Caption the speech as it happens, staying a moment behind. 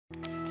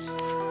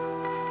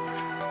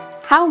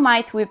How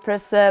might we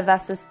preserve a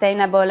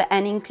sustainable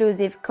and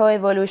inclusive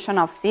co-evolution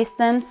of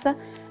systems,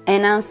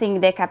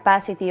 enhancing the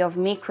capacity of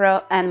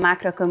micro and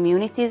macro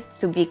communities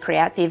to be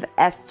creative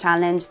as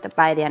challenged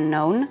by the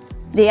unknown?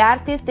 The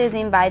artist is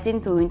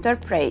invited to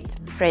interpret,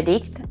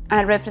 predict,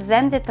 and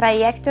represent the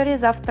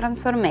trajectories of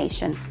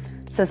transformation,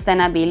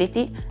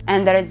 sustainability,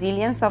 and the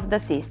resilience of the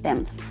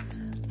systems,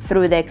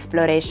 through the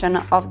exploration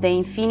of the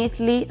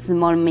infinitely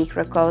small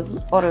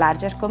microcosm or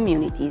larger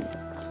communities.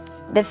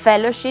 The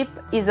fellowship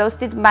is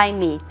hosted by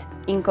MIT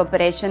in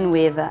cooperation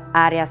with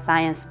Area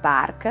Science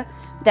Park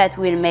that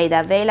will make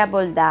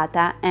available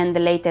data and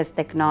the latest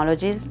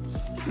technologies,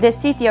 the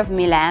City of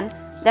Milan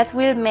that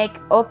will make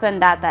open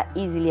data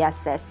easily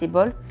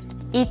accessible,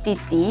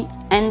 ETT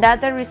and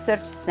other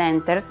research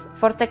centers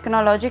for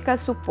technological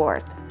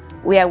support.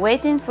 We are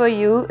waiting for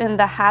you in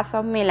the heart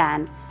of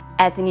Milan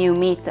at New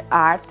MIT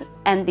Art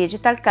and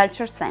Digital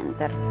Culture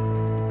Center.